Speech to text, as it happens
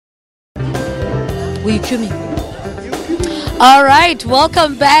Will you cue me? All right,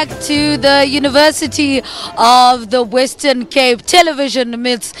 welcome back to the University of the Western Cape Television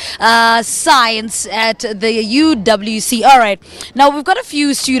meets Science at the UWC. All right, now we've got a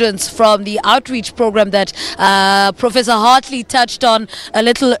few students from the outreach program that Professor Hartley touched on a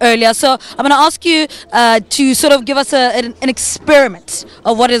little earlier. So I'm going to ask you to sort of give us an experiment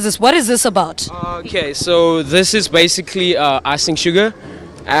of what is this? What is this about? Okay, so this is basically icing sugar,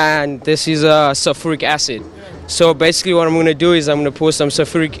 and this is sulfuric acid. So basically what I'm going to do is I'm going to pour some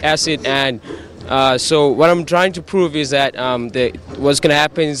sulfuric acid, and so what I'm trying to prove is that what's going to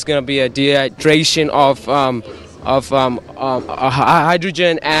happen is going to be a dehydration of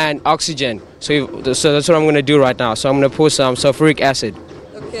hydrogen and oxygen. So that's what I'm going to do right now. So I'm going to pour some sulfuric acid.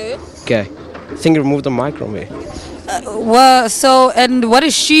 Okay. Okay. I think remove the mic from me. Well, so, and what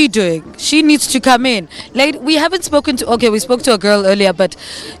is she doing? She needs to come in. Like, we haven't spoken to, okay, we spoke to a girl earlier, but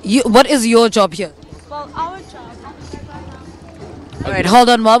what is your job here? Well, our job. All right, hold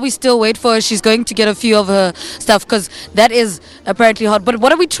on while we still wait for her. She's going to get a few of her stuff because that is apparently hot. But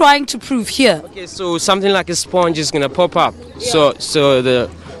what are we trying to prove here? Okay, so something like a sponge is gonna pop up. Yeah.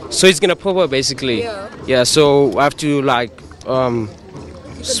 So it's gonna pop up basically. Yeah. So I have to like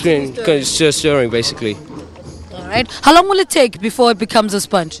stirring basically. All right. How long will it take before it becomes a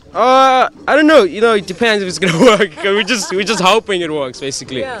sponge? I don't know. You know, it depends if it's gonna work. We're just hoping it works,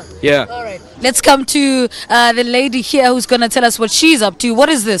 basically. Yeah. All right. Let's come to the lady here who's gonna tell us what she's up to. What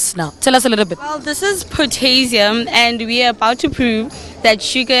is this now? Tell us a little bit. Well, this is potassium, and we are about to prove that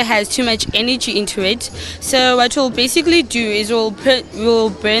sugar has too much energy into it. So what we'll basically do is we'll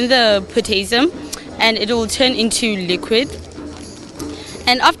burn the potassium, and it will turn into liquid.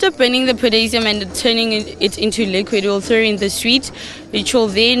 And after burning the potassium and turning it into liquid, we'll throw in the sweet, which will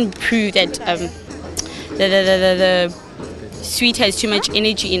then prove that the sweet has too much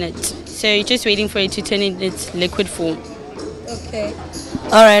energy in it. So you're just waiting for it to turn in its liquid form. Okay.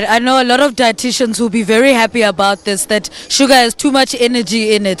 All right, I know a lot of dietitians will be very happy about this, that sugar has too much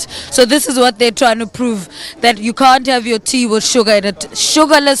energy in it. So this is what they're trying to prove, that you can't have your tea with sugar in it.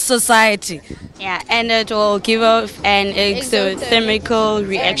 Sugarless society. Yeah, and it will give off an exothermical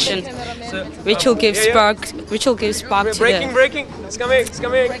reaction, which will give spark to the... Breaking. It's coming.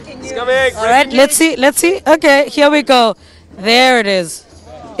 All right, let's see. Okay, here we go. There it is.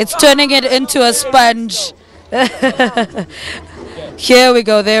 It's turning it into a sponge. Here we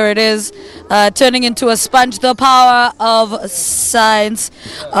go. There it is, turning into a sponge. The power of science.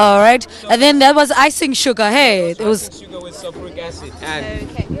 All right, and then there was icing sugar. Hey, it was sugar with sulfuric acid, and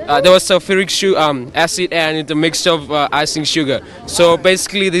there was sulfuric acid and the mixture of icing sugar. So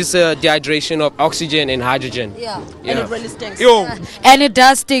basically, this dehydration of oxygen and hydrogen. Yeah. And it really stinks. And it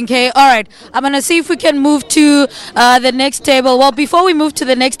does stink. Hey, all right. I'm gonna see if we can move to the next table. Well, before we move to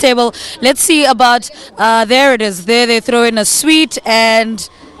the next table, let's see about. There it is. There they throw in a sweet, and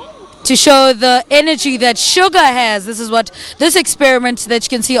to show the energy that sugar has. This is what this experiment that you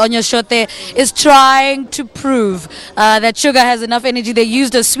can see on your shirt there is trying to prove, that sugar has enough energy. They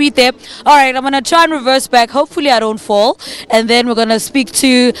used a sweet there. All right, I'm going to try and reverse back. Hopefully I don't fall. And then we're going to speak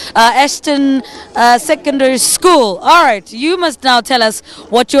to Ashton Secondary School. All right, you must now tell us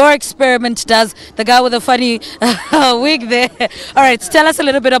what your experiment does. The guy with the funny wig there. All right, tell us a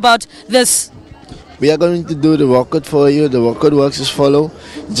little bit about this. We are going to do the rocket for you. The rocket works as follow.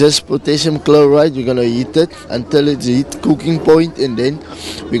 Just potassium chloride, we're going to heat it until it's heat cooking point, and then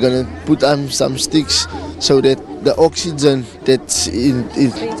we're going to put on some sticks so that the oxygen that's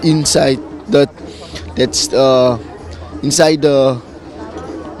inside the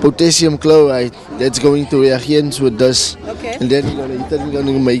potassium chloride, that's going to react with this. Okay. And then we're going to heat it, we're going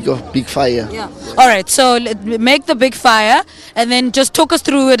to make a big fire. Yeah. All right, so make the big fire and then just talk us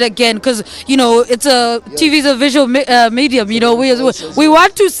through it again, because, you know, it's TV is a visual medium, you know, we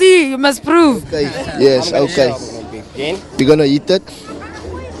want to see, you must prove. Okay. Yes, okay. We're going to heat it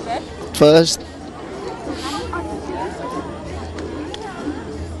first.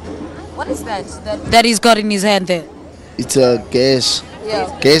 What is that he's got in his hand there? It's a gas.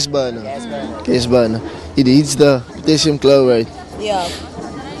 Yeah. Gas burner. Gas burner. It heats the potassium chloride. Yeah.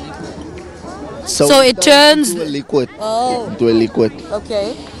 So it turns into a liquid. Oh. Into a liquid.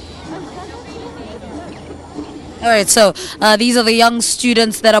 Okay. All right, so these are the young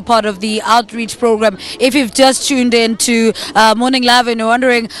students that are part of the outreach program. If you've just tuned in to Morning Live and you're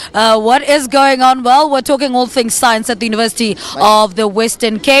wondering what is going on, well, we're talking all things science at the University of the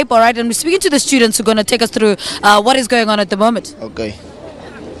Western Cape. All right, and we're speaking to the students who are going to take us through what is going on at the moment. Okay.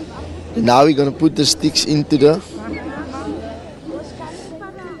 Now we're going to put the sticks into the...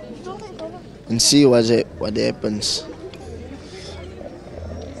 and see what happens.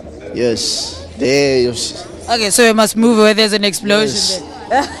 Yes. There, you see. Okay, so we must move where there's an explosion.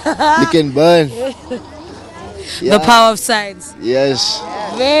 Yes. Then. You can burn. The power of science. Yes.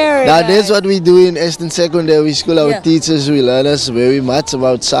 Very Now nice. that's what we do in Aston Secondary School. Our Yeah. teachers will learn us very much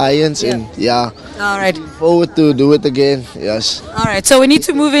about science, and All right. forward to do it again. Yes. All right, so we need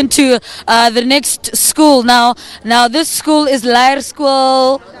to move into the next school now. Now this school is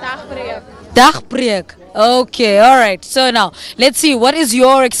Leierschool Dagbreek. Okay, all right. So now let's see, what is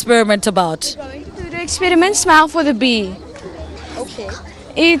your experiment about? To the experiment, smile for the bee. Okay.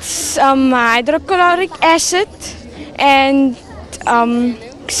 It's hydrochloric acid and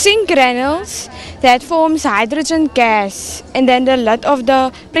zinc granules that forms hydrogen gas, and then the lid of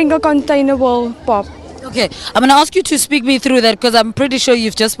the Pringle container will pop. Okay, I'm gonna ask you to speak me through that because I'm pretty sure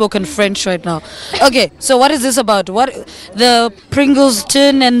you've just spoken French right now. Okay, so what is this about? What the Pringles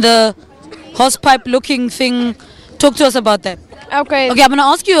tin and the hosepipe looking thing? Talk to us about that. Okay. Okay, I'm gonna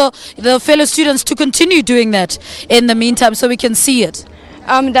ask you, the fellow students, to continue doing that in the meantime so we can see it.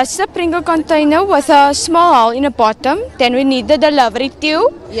 That's the Pringle container with a small hole in the bottom. Then we need the delivery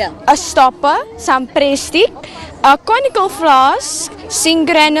tube, a stopper, some press stick, a conical flask, zinc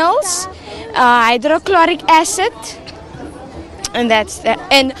granules, hydrochloric acid, and that's that.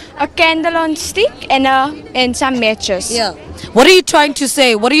 And a candle on stick and some matches. Yeah. What are you trying to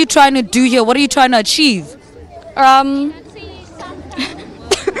say? What are you trying to do here? What are you trying to achieve?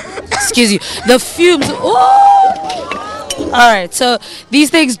 Excuse you. The fumes. Oh! All right, so these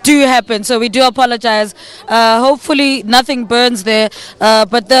things do happen, so we do apologize. Hopefully nothing burns there,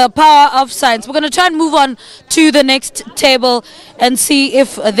 but the power of science. We're going to try and move on to the next table and see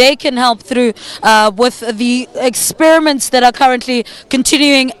if they can help through with the experiments that are currently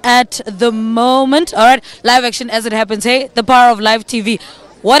continuing at the moment. All right, live action as it happens. Hey, the power of live TV.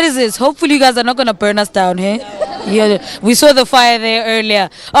 What is this? Hopefully you guys are not going to burn us down, hey? Yeah, we saw the fire there earlier.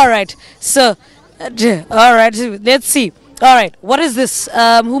 All right, so, all right, let's see. All right, what is this?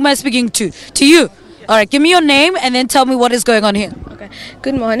 Who am I speaking to? To you. All right, give me your name and then tell me what is going on here. Okay.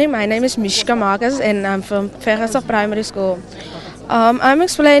 Good morning. My name is Mishka Marcus and I'm from Vergesser Primary School. I'm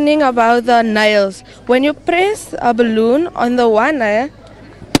explaining about the nails. When you press a balloon on the one nail,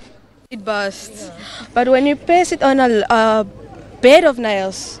 it bursts. But when you press it on a bed of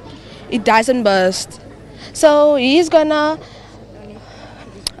nails, it doesn't burst. So he's gonna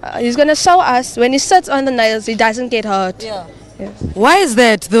show us when he sits on the nails, he doesn't get hurt. Yeah. Yes. Why is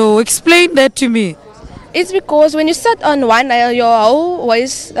that though? Explain that to me. It's because when you sit on one nail, your whole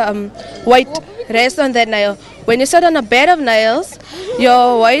weight rests on that nail. When you sit on a bed of nails,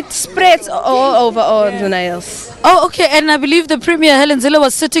 your weight spreads all over all the nails. Oh, okay. And I believe the Premier Helen Zille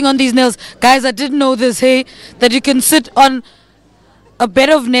was sitting on these nails. Guys, I didn't know this, hey, that you can sit on a bed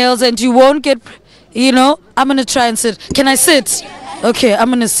of nails and you won't get, you know, I'm going to try and sit. Can I sit? Okay, I'm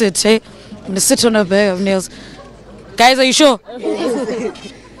going to sit, hey. I'm going to sit on a bed of nails. Guys, are you sure?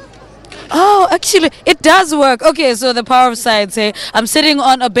 Oh, actually, it does work. Okay, so the power of science, hey. I'm sitting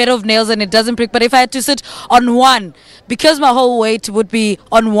on a bed of nails and it doesn't prick. But if I had to sit on one, because my whole weight would be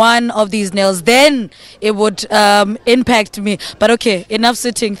on one of these nails, then it would impact me. But okay, enough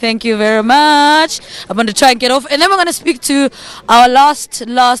sitting. Thank you very much. I'm going to try and get off. And then we're going to speak to our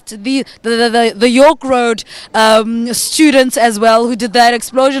the York Road students as well, who did that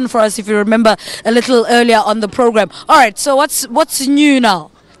explosion for us, if you remember, a little earlier on the program. All right, so what's new now?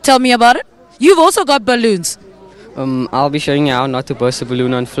 Tell me about it. You've also got balloons. I'll be showing you how not to burst a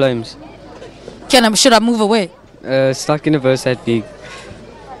balloon on flames. Should I move away? It's not going to burst that big.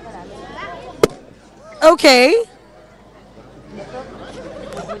 Okay.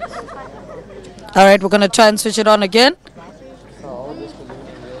 All right, we're going to try and switch it on again.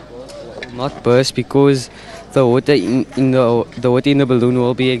 Not burst because the water in the balloon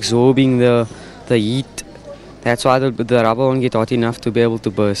will be absorbing the heat. That's why the rubber won't get hot enough to be able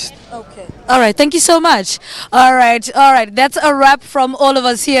to burst. Okay. All right. Thank you so much. All right. That's a wrap from all of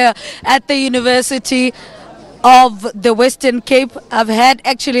us here at the University of the Western Cape. I've had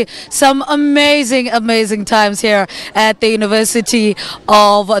actually some amazing times here at the University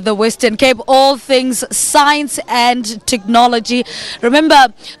of the Western Cape. All things science and technology.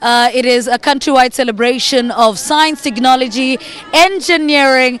 Remember, it is a countrywide celebration of science, technology,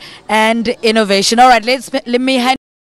 engineering, and innovation. All right, let me hand